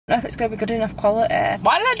know if it's going to be good enough quality.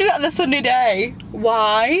 Why did I do that on a sunny day?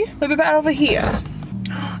 Why? It'll be better over here.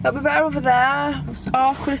 It'll be better over there. It's the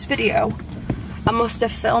awkwardest video I must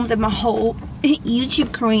have filmed in my whole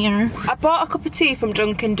YouTube career. I bought a cup of tea from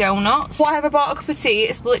Dunkin' Donuts. Why have I bought a cup of tea?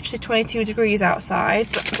 It's literally 22 degrees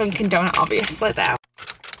outside. Dunkin' Donut, obviously, there.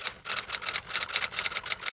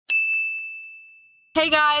 Hey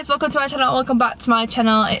guys, welcome to my channel, welcome back to my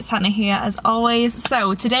channel. It's Hannah here as always.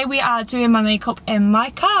 So today we are doing my makeup in my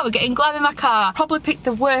car. We're getting glam in my car. Probably picked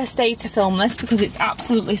the worst day to film this because it's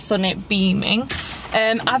absolutely sunny, beaming.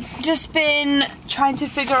 I've just been trying to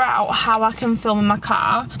figure out how I can film in my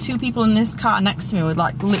car. Two people in this car next to me were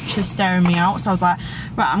like literally staring me out, so I was like,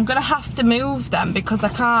 right, I'm gonna have to move them because I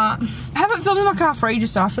haven't filmed in my car for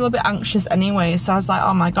ages, so I feel a bit anxious anyway. So I was like,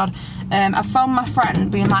 oh my god. I phoned my friend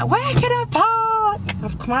being like, where can I park?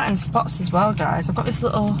 I've come out in spots as well, guys. I've got this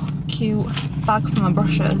little cute bag for my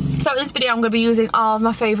brushes. So in this video I'm going to be using all of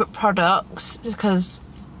my favourite products because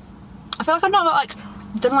I feel like I've not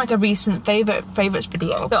done like a recent favourites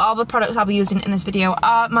video. So all the products I'll be using in this video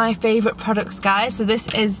are my favourite products, guys. So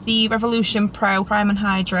this is the Revolution Pro Prime and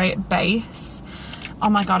Hydrate Base. Oh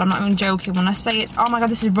my god, I'm not even joking when I say it's, oh my god,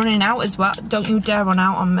 this is running out as well. Don't you dare run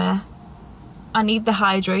out on me. I need the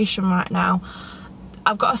hydration right now.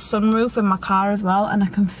 I've got a sunroof in my car as well and I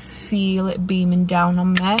can feel it beaming down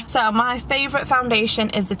on me. So my favourite foundation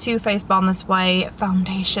is the Too Faced Born This Way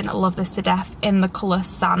foundation. I love this to death in the colour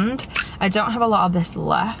Sand. I don't have a lot of this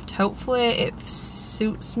left. Hopefully it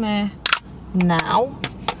suits me now.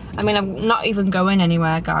 I mean, I'm not even going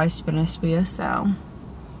anywhere, guys, to be honest with you, so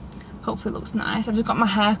hopefully it looks nice. I've just got my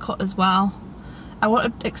hair cut as well. I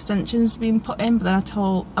wanted extensions being put in, but then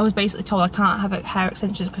I was basically told I can't have hair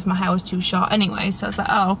extensions because my hair was too short anyway. So I was like,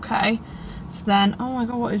 oh, okay. So then, oh my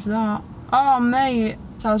god, what is that? Oh, mate.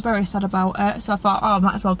 So I was very sad about it. So I thought, oh, I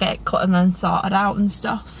might as well get it cut and then sorted out and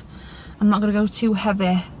stuff. I'm not going to go too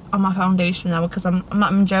heavy on my foundation now because I'm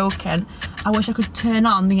not even joking. I wish I could turn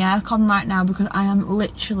on the aircon right now because I am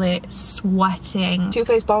literally sweating. Too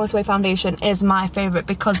Faced Born This Way foundation is my favourite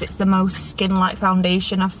because it's the most skin-like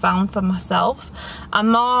foundation I've found for myself.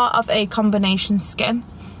 I'm more of a combination skin,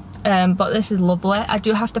 but this is lovely. I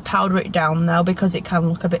do have to powder it down though because it can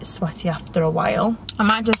look a bit sweaty after a while. I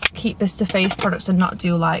might just keep this to face products and not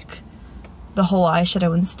do like the whole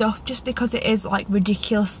eyeshadow and stuff just because it is like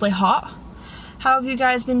ridiculously hot. How have you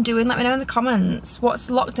guys been doing? Let me know in the comments. What's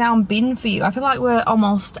lockdown been for you? I feel like we're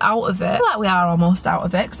almost out of it. I feel like we are almost out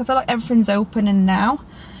of it because I feel like everything's opening now.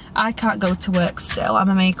 I can't go to work still. I'm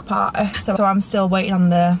a makeup artist, so I'm still waiting on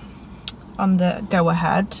the go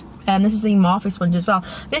ahead. And this is the Morphe sponge as well.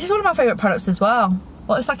 This is one of my favourite products as well.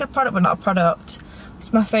 Well, it's like a product but not a product.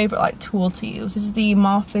 It's my favourite like tool to use. This is the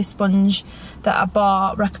Morphe sponge that I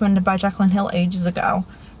bought, recommended by Jaclyn Hill ages ago.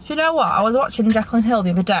 Do you know what? I was watching Jaclyn Hill the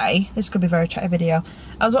other day. This could be a very chatty video.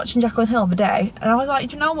 I was watching Jaclyn Hill the other day and I was like,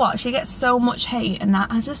 do you know what? She gets so much hate and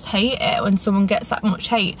I just hate it when someone gets that much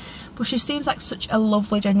hate. But she seems like such a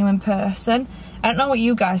lovely, genuine person. I don't know what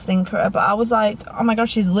you guys think of her, but I was like, oh my god,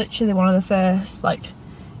 she's literally one of the first like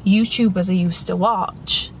YouTubers I used to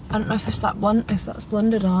watch. I don't know if that's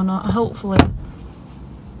blended or not. Hopefully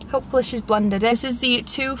she's blended it. This is the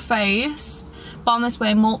Too Faced Born This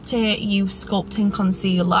Way Multi-Use Sculpting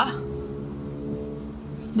Concealer.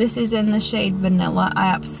 This is in the shade Vanilla. I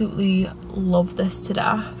absolutely love this to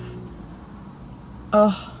death.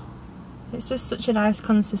 Oh, it's just such a nice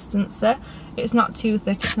consistency. It's not too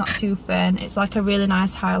thick, it's not too thin. It's like a really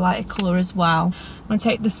nice highlighter colour as well. I'm going to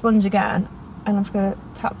take the sponge again and I'm just going to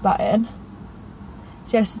tap that in.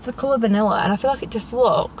 So yes, it's the colour Vanilla and I feel like it just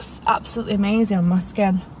looks absolutely amazing on my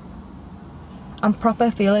skin. I'm proper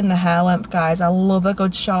feeling the hair length, guys. I love a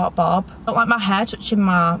good short bob. I don't like my hair touching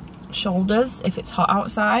my shoulders if it's hot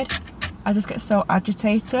outside. I just get so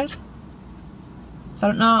agitated. So I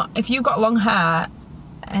don't know, if you've got long hair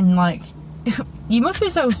and like, you must be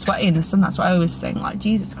so sweaty in the sun, that's what I always think, like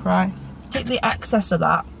Jesus Christ. Take the excess of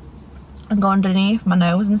that and go underneath my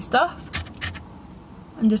nose and stuff.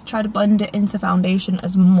 And just try to blend it into the foundation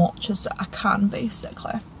as much as I can,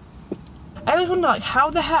 basically. I always wonder, like, how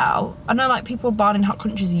the hell, I know like people born in hot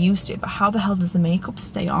countries are used to it, but how the hell does the makeup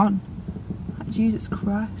stay on? Like, Jesus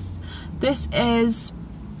Christ. This is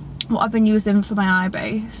what I've been using for my eye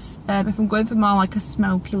base. If I'm going for more like a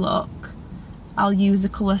smoky look, I'll use the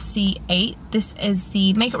colour C8. This is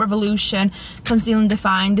the Makeup Revolution Conceal and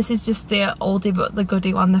Define. This is just the oldie but the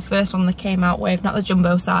goodie one, the first one they came out with, not the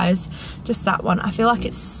jumbo size, just that one. I feel like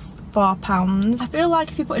it's £4. I feel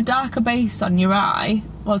like if you put a darker base on your eye,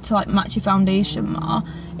 or to like match your foundation more,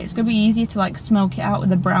 it's gonna be easier to like smoke it out with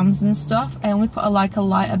the browns and stuff. I only put a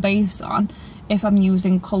lighter base on if I'm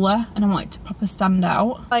using colour and I want it to proper stand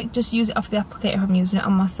out. Like, just use it off the applicator if I'm using it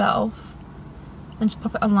on myself. And just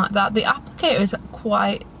pop it on like that. The applicator is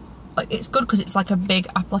quite, like, it's good because it's like a big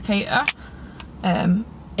applicator.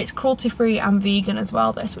 It's cruelty free and vegan as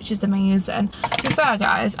well, this, which is amazing. To be fair,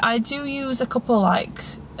 guys, I do use a couple like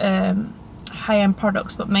high-end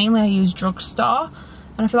products, but mainly I use drugstore,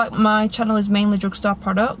 and I feel like my channel is mainly drugstore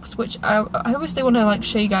products, which I obviously want to like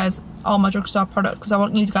show you guys all my drugstore products because I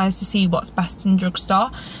want you guys to see what's best in drugstore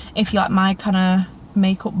if you like my kind of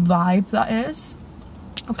makeup vibe, that is.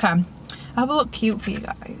 Okay, I have a look cute for you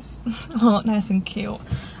guys. I look nice and cute.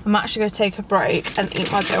 I'm actually going to take a break and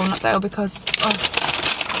eat my donut though because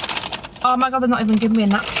oh my god, they're not even giving me a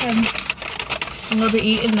napkin. I'm going to be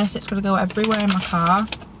eating this, it's going to go everywhere in my car.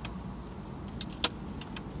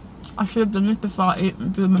 I should have done this before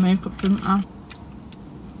doing my makeup, shouldn't I?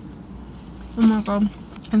 Oh my god.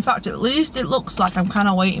 In fact, at least it looks like I'm kind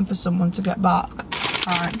of waiting for someone to get back.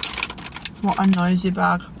 Alright. What a noisy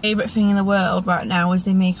bag. Favourite thing in the world right now is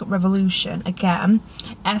the Makeup Revolution. Again,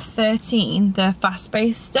 F13, the fast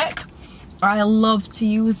base stick. I love to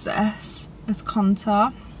use this as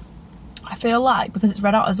contour. I feel like, because it's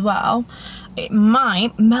red hot as well, it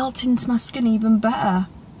might melt into my skin even better.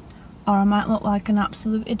 Or I might look like an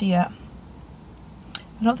absolute idiot.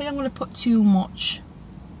 I don't think I'm going to put too much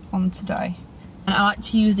on today. And I like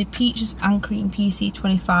to use the Peaches and Cream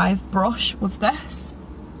PC25 brush with this.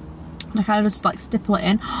 And I kind of just like stipple it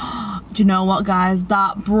in. Do you know what, guys?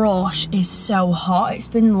 That brush is so hot. It's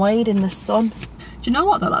been laid in the sun. Do you know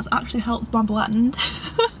what though? That's actually helped my blend.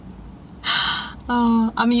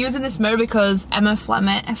 I'm using this mirror because Emma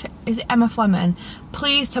Fleming, is it Emma Fleming?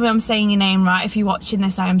 Please tell me I'm saying your name right. If you're watching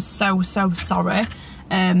this, I am so sorry.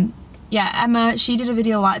 Yeah, Emma, she did a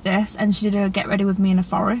video like this and she did a get ready with me in a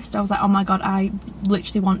forest. I was like, oh my god, I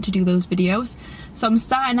literally want to do those videos. So I'm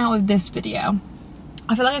starting out with this video.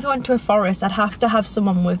 I feel like if I went to a forest, I'd have to have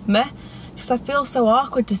someone with me. Just I feel so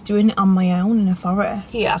awkward just doing it on my own in a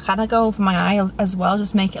forest. Yeah, I kind of go over my eye as well,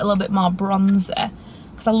 just make it a little bit more bronzy.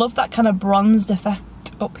 Because I love that kind of bronzed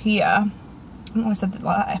effect up here. I don't know why I said that,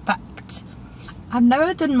 like that effect. I've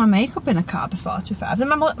never done my makeup in a car before, to be fair. I've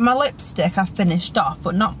done my lipstick, I've finished off,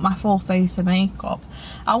 but not my full face of makeup.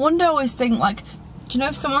 I wonder, I always think, like, do you know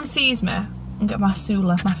if someone sees me and get my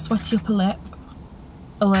Sula, my sweaty upper lip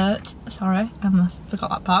alert, sorry, I almost forgot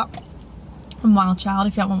that part, from Wild Child,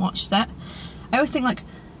 if you haven't watched it. I always think, like,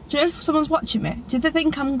 do you know if someone's watching me, do they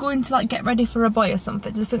think I'm going to like get ready for a boy or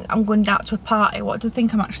something? Do they think I'm going out to a party? What do they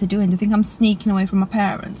think I'm actually doing? Do they think I'm sneaking away from my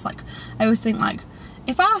parents? Like, I always think, like,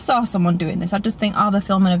 if I saw someone doing this, I'd just think, oh, they're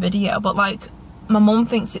filming a video. But like, my mum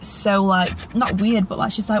thinks it's so like, not weird, but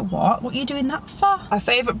like, she's like, what are you doing that for? My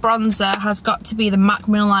favourite bronzer has got to be the MAC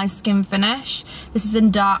Mineralize Skin Finish. This is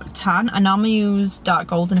in dark tan. I normally use dark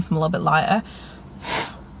golden if I'm a little bit lighter.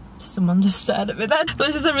 Someone just stared at me then. But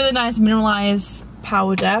this is a really nice Mineralize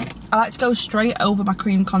powder. I like to go straight over my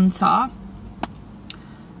cream contour.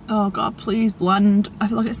 Oh god, please blend. I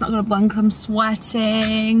feel like it's not going to blend because I'm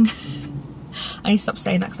sweating. I need to stop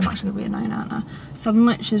saying that because I'm actually going to be annoying, aren't I? So I'm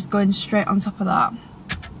literally just going straight on top of that.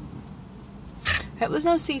 I hope there's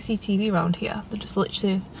no CCTV around here. They're just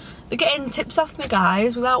literally, they're getting tips off me,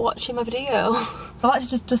 guys, without watching my video. I like to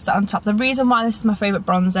just dust it on top. The reason why this is my favourite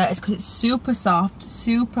bronzer is because it's super soft,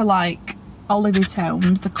 super like olivey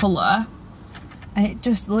toned, the colour. And it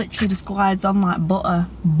just literally just glides on like butter.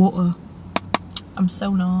 Butter. I'm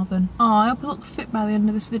so northern. Oh, I hope I look fit by the end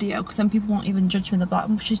of this video because then people won't even judge me. They're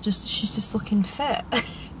like, she's just looking fit.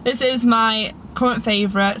 This is my current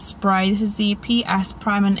favourite spray. This is the PS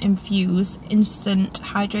Prime Infuse Instant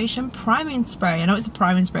Hydration Priming Spray. I know it's a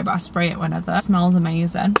priming spray, but I spray it whenever. It smells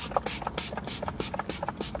amazing.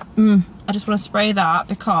 I just want to spray that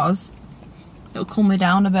because it'll cool me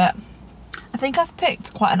down a bit. I think I've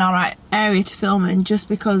picked quite an alright area to film in just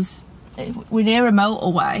because we're near a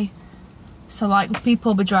motorway. So like people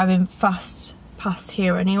will be driving fast past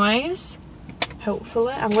here anyways.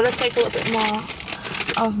 Hopefully. I'm going to take a little bit more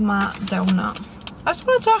of my donut. I just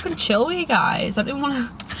want to talk and chill with you guys. I didn't want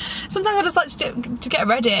to... Sometimes I just like to get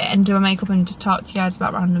ready and do my makeup and just talk to you guys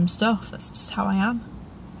about random stuff. That's just how I am.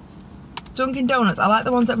 Dunkin' Donuts, I like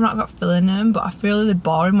the ones that have not got filling in them, but I feel really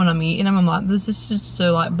boring when I'm eating them. I'm like, this is just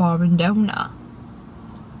a like boring donut.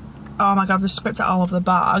 Oh my god, I've just scripted it all over the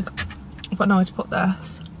bag. I've got nowhere to put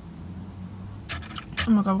this.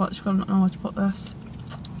 Oh my god, I've actually got nowhere to put this.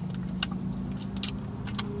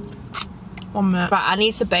 1 minute. Right, I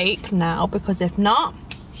need to bake now because if not,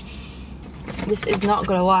 this is not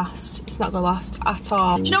gonna last. It's not gonna last at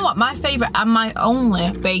all. Do you know what? My favourite and my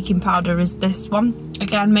only baking powder is this one.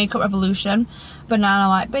 Again, Makeup Revolution. Banana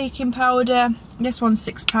light baking powder. This one's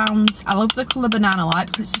 £6. I love the colour Banana Light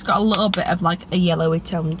because it's just got a little bit of like a yellowy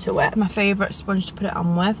tone to it. My favourite sponge to put it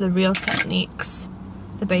on with, the Real Techniques,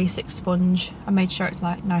 the basic sponge. I made sure it's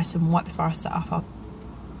like nice and wet before I set off.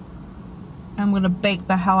 I'm going to bake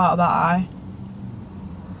the hell out of that eye.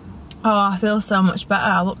 Oh, I feel so much better.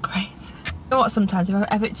 I look great. You know what, sometimes if I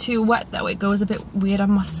have it too wet though, it goes a bit weird on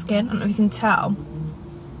my skin. I don't know if you can tell.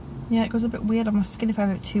 Yeah, it goes a bit weird on my skin if I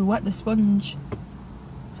have it too wet, the sponge.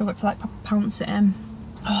 So I've got to like pounce it in.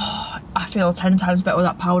 Oh, I feel 10 times better with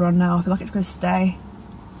that powder on now. I feel like it's going to stay.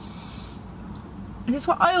 Is this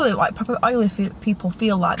what oily, like proper oily people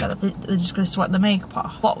feel like that? They're just going to sweat the makeup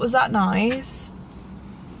off. What was that noise?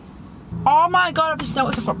 Oh my god, I've just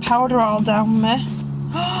noticed I've got powder all down me.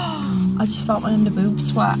 I just felt my under boob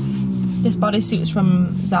sweat. This bodysuit is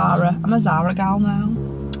from Zara. I'm a Zara gal now.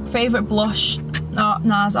 Favourite blush?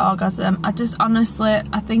 Nars Orgasm. I just honestly,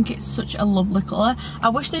 I think it's such a lovely colour. I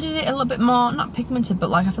wish they did it a little bit more, not pigmented, but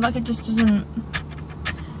like I feel like it just doesn't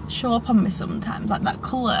show up on me sometimes. Like that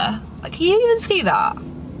colour. Like, can you even see that?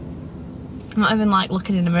 I'm not even like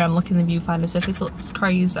looking in the mirror, I'm looking in the viewfinder, so if this looks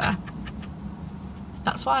crazy,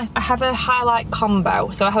 that's why. I have a highlight combo,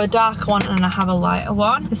 so I have a darker one and I have a lighter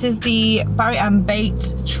one. This is the Barry &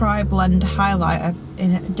 Bate Tri-Blend Highlighter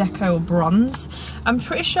in Deco Bronze. I'm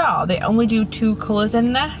pretty sure they only do 2 colours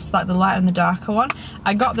in this, like the light and the darker one.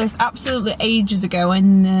 I got this absolutely ages ago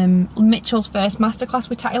in Mitchell's first masterclass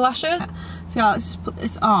with Tatty Lashes. So yeah, let's just put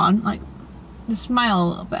this on, like, just smile a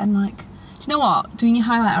little bit and like, do you know what? Doing your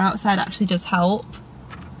highlighter outside actually does help.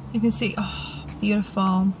 You can see, oh,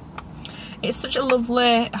 beautiful. It's such a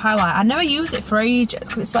lovely highlight. I never used it for ages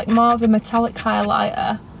because it's like more of a metallic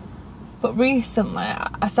highlighter. But recently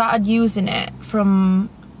I started using it from,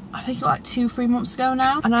 I think like 2-3 months ago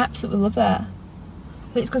now. And I absolutely love it. I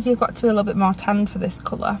think it's because you've got to be a little bit more tanned for this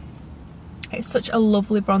colour. It's such a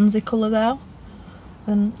lovely bronzy colour though.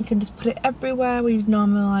 And you can just put it everywhere where you'd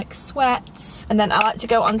normally like sweat. And then I like to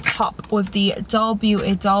go on top with the Doll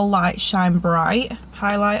Beauty Doll Light Shine Bright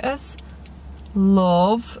highlighters.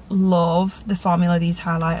 Love the formula of these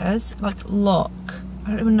highlighters. Like, look,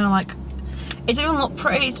 I don't even know, like, it doesn't look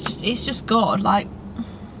pretty, it's just good. Like,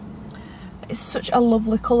 it's such a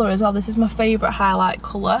lovely colour as well. This is my favourite highlight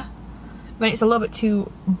colour. I mean, it's a little bit too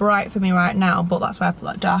bright for me right now, but that's why I put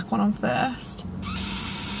that dark one on first.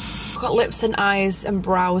 I've got lips and eyes and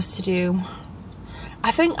brows to do.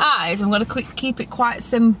 I think eyes, I'm going to keep it quite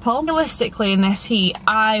simple. Realistically, in this heat,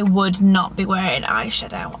 I would not be wearing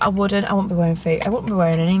eyeshadow. I wouldn't be wearing fake. I wouldn't be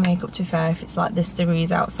wearing any makeup, to be fair, if it's like this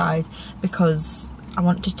degrees outside, because I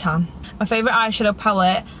want to tan. My favourite eyeshadow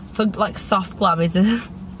palette for like soft glam is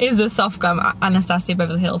a soft glam Anastasia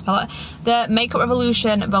Beverly Hills palette. The Makeup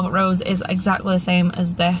Revolution Velvet Rose is exactly the same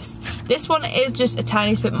as this. This one is just a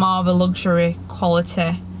tiny bit more of a luxury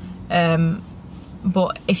quality,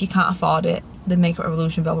 but if you can't afford it, the Makeup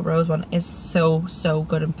Revolution Velvet Rose one is so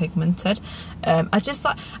good and pigmented.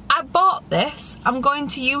 I bought this, I'm going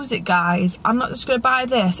to use it, guys. I'm not just going to buy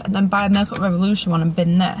this and then buy a Makeup Revolution one and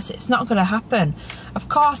bin this. It's not going to happen. Of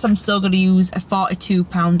course I'm still going to use a £42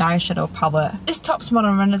 eyeshadow palette. This top's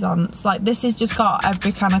Modern Renaissance. Like, this has just got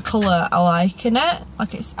every kind of colour I like in it.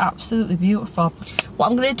 Like, it's absolutely beautiful.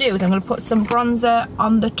 What I'm going to do is I'm going to put some bronzer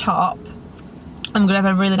on the top. I'm going to have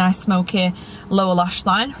a really nice smoky lower lash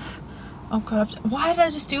line. Oh god, why did I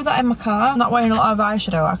just do that in my car? I'm not wearing a lot of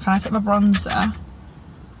eyeshadow. I take my bronzer,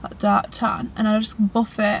 that dark tan, and I just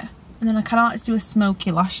buff it, and then I kind of just do a smoky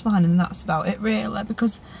lash line, and that's about it really,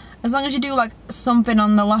 because as long as you do like something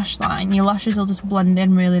on the lash line, your lashes will just blend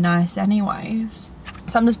in really nice anyways.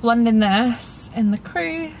 So I'm just blending this in the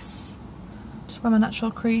crease, just where my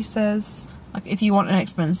natural crease is. Like, if you want an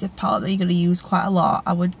expensive palette that you're going to use quite a lot,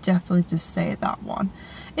 I would definitely just say that one.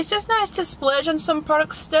 It's just nice to splurge on some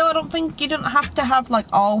products still. I don't think you don't have to have like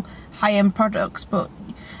all high-end products, but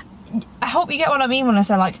I hope you get what I mean when I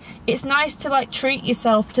say like it's nice to like treat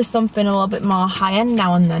yourself to something a little bit more high-end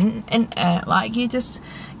now and then, and like you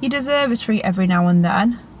deserve a treat every now and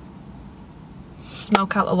then.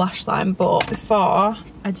 Smoke out the lash line, but before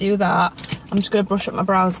I do that, I'm just going to brush up my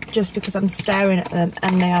brows just because I'm staring at them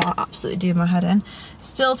and they are absolutely doing my head in.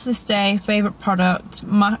 Still to this day, favourite product,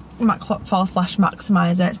 MAC False Lash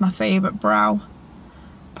Maximizer. It's my favourite brow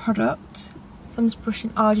product. So I'm just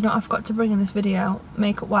brushing. Oh, do you know what I forgot to bring in this video?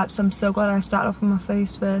 Makeup wipes. I'm so glad I started off with my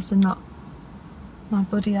face first and not my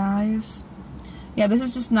bloody eyes. Yeah, this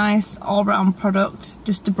is just nice all-round product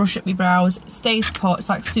just to brush up your brows. It stays put. It's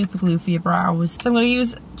like super glue for your brows. So I'm going to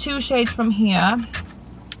use 2 shades from here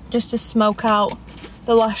just to smoke out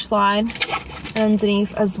the lash line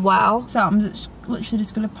underneath as well. So I'm just literally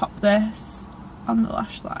just going to pop this on the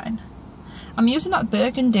lash line. I'm using that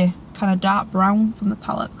burgundy kind of dark brown from the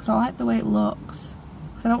palette because I like the way it looks.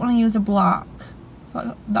 Because I don't want to use a black.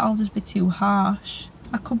 Like, that'll just be too harsh.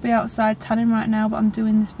 I could be outside tanning right now, but I'm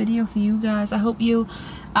doing this video for you guys. I hope you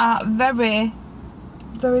are very,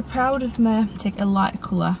 very proud of me. Take a lighter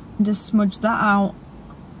colour and just smudge that out.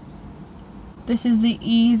 This is the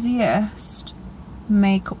easiest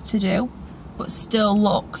makeup to do, but still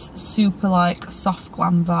looks super like soft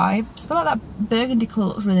glam vibes. I feel like that burgundy colour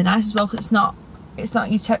looks really nice as well because it's not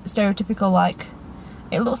your stereotypical, like,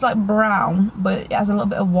 it looks like brown, but it has a little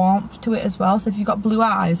bit of warmth to it as well. So if you've got blue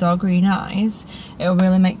eyes or green eyes, it'll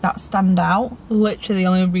really make that stand out. Literally the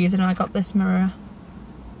only reason I got this mirror,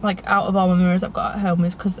 like out of all my mirrors I've got at home,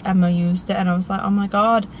 is because Emma used it, and I was like, oh my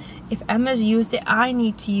god, if Emma's used it, I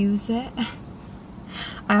need to use it.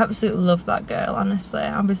 I absolutely love that girl, honestly.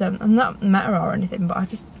 I've not met her or anything, but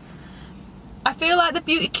I feel like the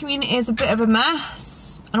beauty community is a bit of a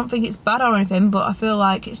mess. I don't think it's bad or anything, but I feel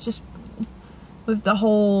like it's just with the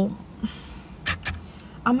whole,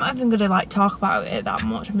 I'm not even gonna like talk about it that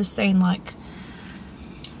much. I'm just saying, like,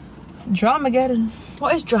 Dramageddon.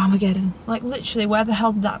 What is Dramageddon? Like, literally, where the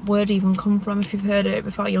hell did that word even come from? If you've heard it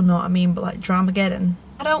before, you'll know what I mean. But like, Dramageddon,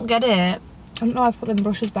 I don't get it. I don't know. I've put them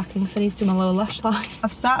brushes back in because I need to do my lower lash line.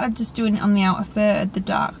 I've started just doing it on the outer third, the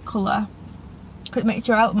dark colour, because it makes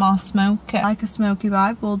your eye look more smoky. Like a smoky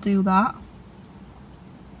vibe, we'll do that.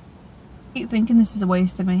 I keep thinking this is a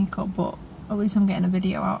waste of makeup, but at least I'm getting a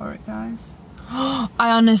video out of it, guys. I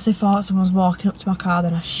honestly thought someone was walking up to my car,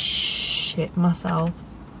 then I shit myself.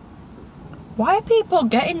 Why are people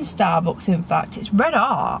getting Starbucks, in fact? It's red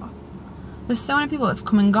hot. There's so many people that have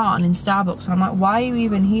come and gone in Starbucks, and I'm like, why are you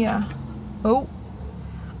even here? Oh,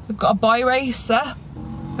 we've got a boy racer.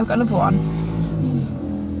 I've got another one.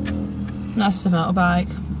 That's just a motorbike.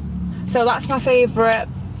 So that's my favourite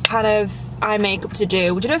kind of eye makeup to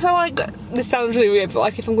do. Do you know if I like, this sounds really weird, but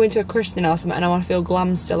like if I'm going to a christening or something and I want to feel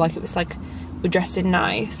glam still, like it was like we're dressed in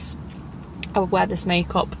nice, I would wear this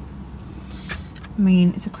makeup. I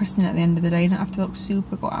mean, it's a christening at the end of the day, you don't have to look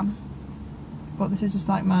super glam. But this is just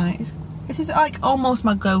like this is like almost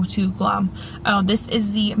my go-to glam. Oh, this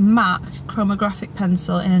is the MAC Chromographic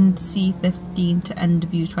Pencil in C15 to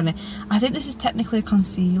NW20. I think this is technically a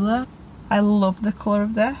concealer. I love the colour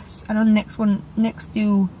of this. I know NYX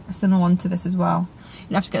do a similar one to this as well.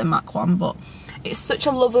 You have to get the MAC one, but it's such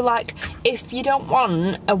a lovely, like, if you don't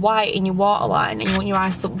want a white in your waterline and you want your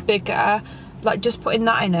eyes to look bigger, like, just putting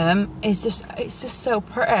that in them is just, it's just so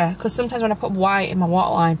pretty. Because sometimes when I put white in my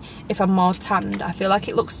waterline, if I'm more tanned, I feel like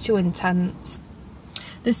it looks too intense.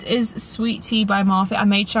 This is Sweet Tea by Morphe. I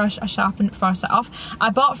made sure I sharpened it before I set off.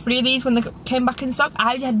 I bought 3 of these when they came back in stock.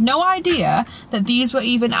 I had no idea that these were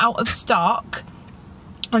even out of stock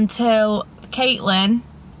until Caitlin,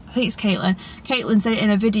 I think it's Caitlin said it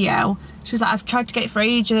in a video. She was like, I've tried to get it for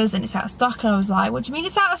ages and it's out of stock. And I was like, what do you mean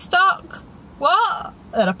it's out of stock? What?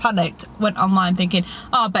 And I panicked, went online thinking,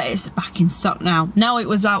 oh, I bet it's back in stock now. No, it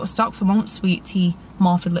was out of stock for months. Sweet Tea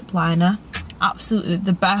Morphe lip liner. Absolutely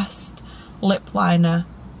the best lip liner.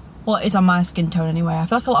 Well, it is on my skin tone anyway. I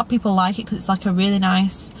feel like a lot of people like it because it's like a really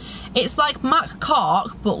nice, it's like MAC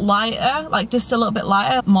Cork but lighter, like just a little bit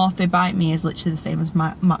lighter. Morphe Bite Me is literally the same as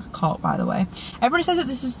MAC Cork, by the way. Everybody says that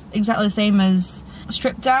this is exactly the same as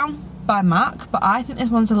Strip Down by MAC, but I think this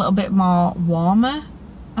one's a little bit more warmer.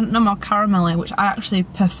 I don't know, more caramelly, which I actually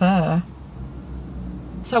prefer.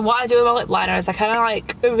 So what I do with my lip liner is I kind of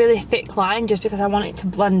like a really thick line just because I want it to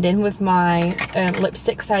blend in with my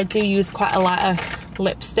lipstick, because I do use quite a lighter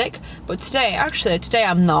lipstick. But today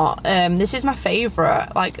I'm not. This is my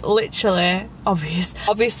favourite, like literally,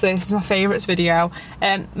 obviously this is my favourites video.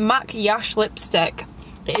 MAC Yash lipstick.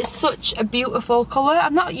 It is such a beautiful colour.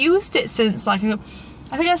 I've not used it since like,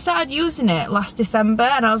 I think I started using it last December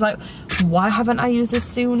and I was like, why haven't I used this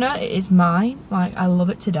sooner? It is mine. Like, I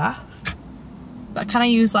love it to death. But I kind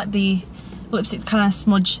of use like the lipstick to kind of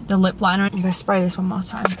smudge the lip liner. I'm going to spray this one more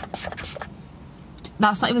time.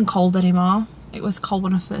 That's not even cold anymore. It was cold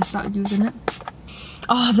when I first started using it.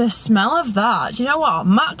 Oh, the smell of that. Do you know what?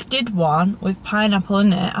 MAC did one with pineapple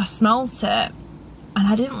in it. I smelled it and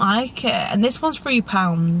I didn't like it. And this one's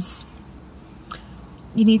 £3.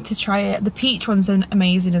 You need to try it. The peach one's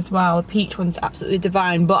amazing as well. The peach one's absolutely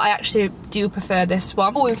divine, but I actually do prefer this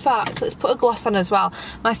one. Oh, in fact, let's put a gloss on as well.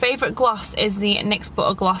 My favourite gloss is the NYX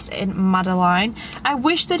Butter Gloss in Madeline. I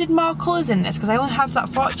wish they did more colours in this because I only have that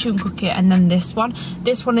Fortune Cookie and then this one.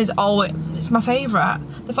 This one is always, it's my favourite.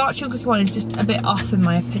 The Fortune Cookie one is just a bit off in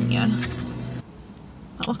my opinion.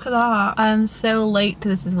 Look at that. I'm so late to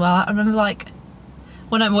this as well. I remember like,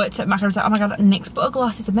 when I worked at MAC, I was like, oh my god, that NYX Butter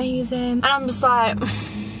Gloss is amazing. And I'm just like,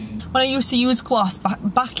 when I used to use gloss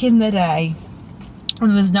back in the day, and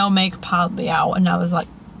there was no makeup hardly out, and now there's like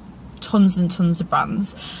tons and tons of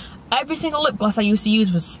brands. Every single lip gloss I used to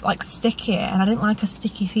use was like sticky, and I didn't like a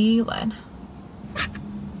sticky feeling.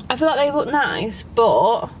 I feel like they look nice,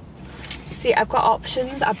 but see, I've got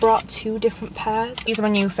options. I brought 2 different pairs. These are my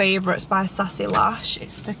new favourites by Sassy Lash.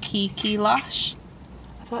 It's the Keke lash.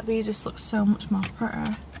 I feel like these just look so much more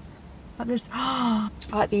pretty. Like this. I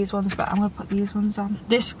like these ones, but I'm gonna put these ones on.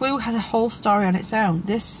 This glue has a whole story on its own.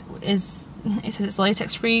 This is, it says it's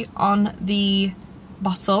latex free on the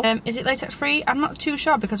bottle. Is it latex free? I'm not too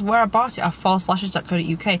sure, because where I bought it are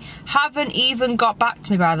falselashes.co.uk. Haven't even got back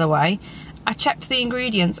to me, by the way. I checked the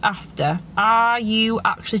ingredients after. Are you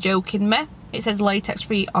actually joking me? It says latex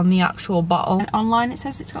free on the actual bottle, and online it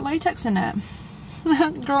says it's got latex in it.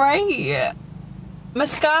 Great.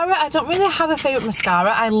 Mascara, I don't really have a favourite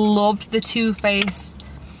mascara. I loved the Too Faced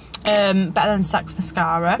Better Than Sex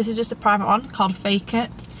mascara. This is just a private one called Fake It.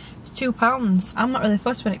 It's £2. I'm not really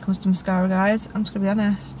fussed when it comes to mascara, guys. I'm just gonna be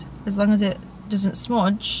honest. As long as it doesn't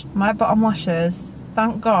smudge. My bottom lashes,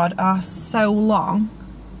 thank God, are so long.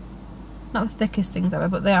 Not the thickest things ever,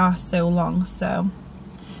 but they are so long, so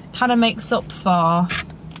kind of makes up for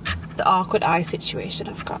the awkward eye situation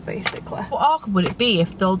I've got, basically. How awkward would it be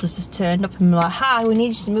if builders just turned up and were like, hi, we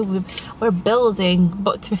need you to move, we're building.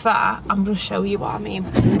 But to be fair, I'm going to show you what I mean.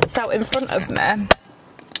 So in front of me,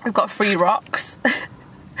 we've got 3 rocks.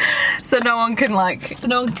 So no one can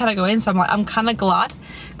kind of go in, so I'm kind of glad,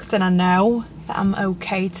 because then I know that I'm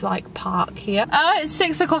okay to like park here. It's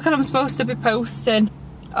 6 o'clock and I'm supposed to be posting.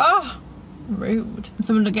 Oh, rude.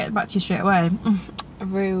 Someone to get back to you straight away.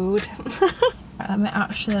 Rude. Right, let me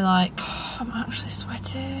actually I'm actually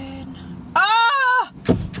sweating. Ah!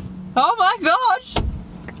 Oh my gosh!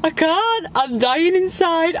 I can't. I'm dying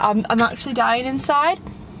inside. I'm actually dying inside.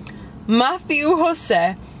 Matthew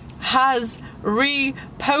Hussey has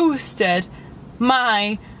reposted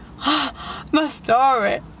my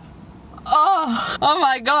story. Oh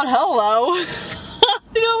my god, hello.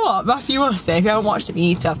 You know what, Matthew Hussey, if you haven't watched him, you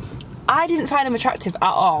need to. I didn't find him attractive at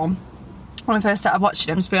all when I first started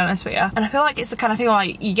watching him, to be honest with you. And I feel like it's the kind of thing where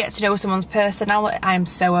you get to know someone's personality. I am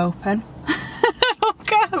so open. I don't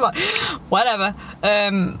care, like, whatever.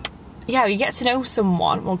 Yeah, you get to know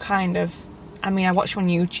someone, well, kind of. I mean, I watch him on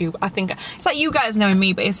YouTube. I think it's like you guys knowing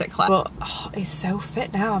me, basically. But oh, he's so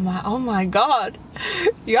fit now. I'm like, oh my god,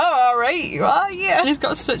 you're alright, you are, yeah. And he's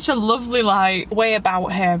got such a lovely way about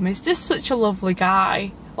him. He's just such a lovely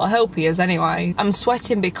guy. Well, I hope he is anyway. I'm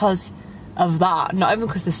sweating because of that, not even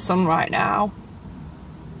because of the sun right now.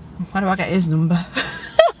 Where do I get his number?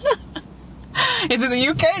 He's in the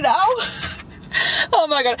UK now. Oh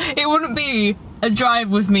my god, it wouldn't be a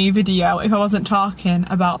drive with me video if I wasn't talking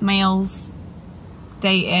about males,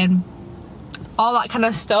 dating, all that kind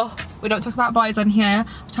of stuff. We don't talk about boys on here,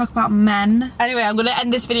 we talk about men. Anyway, I'm gonna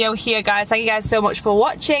end this video here, guys. Thank you guys so much for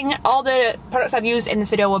watching. All the products I've used in this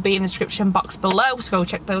video will be in the description box below, so go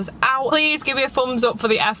check those out. Please give me a thumbs up for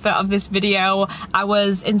the effort of this video. I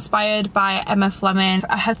was inspired by Emma Fleming.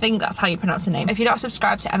 I think that's how you pronounce her name. If you're not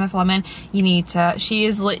subscribed to Emma Fleming, you need to. She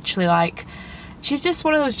is literally like, she's just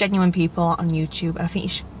one of those genuine people on YouTube, and I think you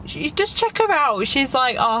should just check her out. She's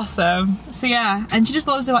like awesome. So yeah, and she just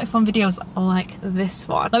loves to like fun videos like this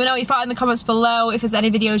one. Let me know what you thought in the comments below. If there's any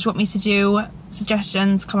videos you want me to do,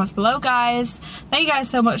 suggestions, comments below, guys. Thank you guys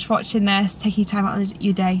so much for watching this, taking time out of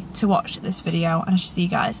your day to watch this video, and I shall see you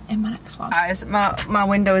guys in my next one. Guys, my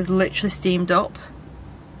window is literally steamed up.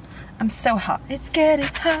 I'm so hot. It's getting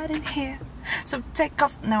hot in here, so take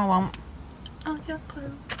off. No, I won't. Oh, your clothes.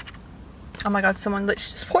 Oh my god, someone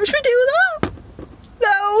literally just watched me do that.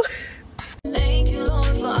 No. Thank you, Lord,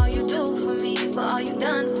 for all you do for me, for all you've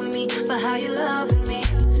done for me, for how you love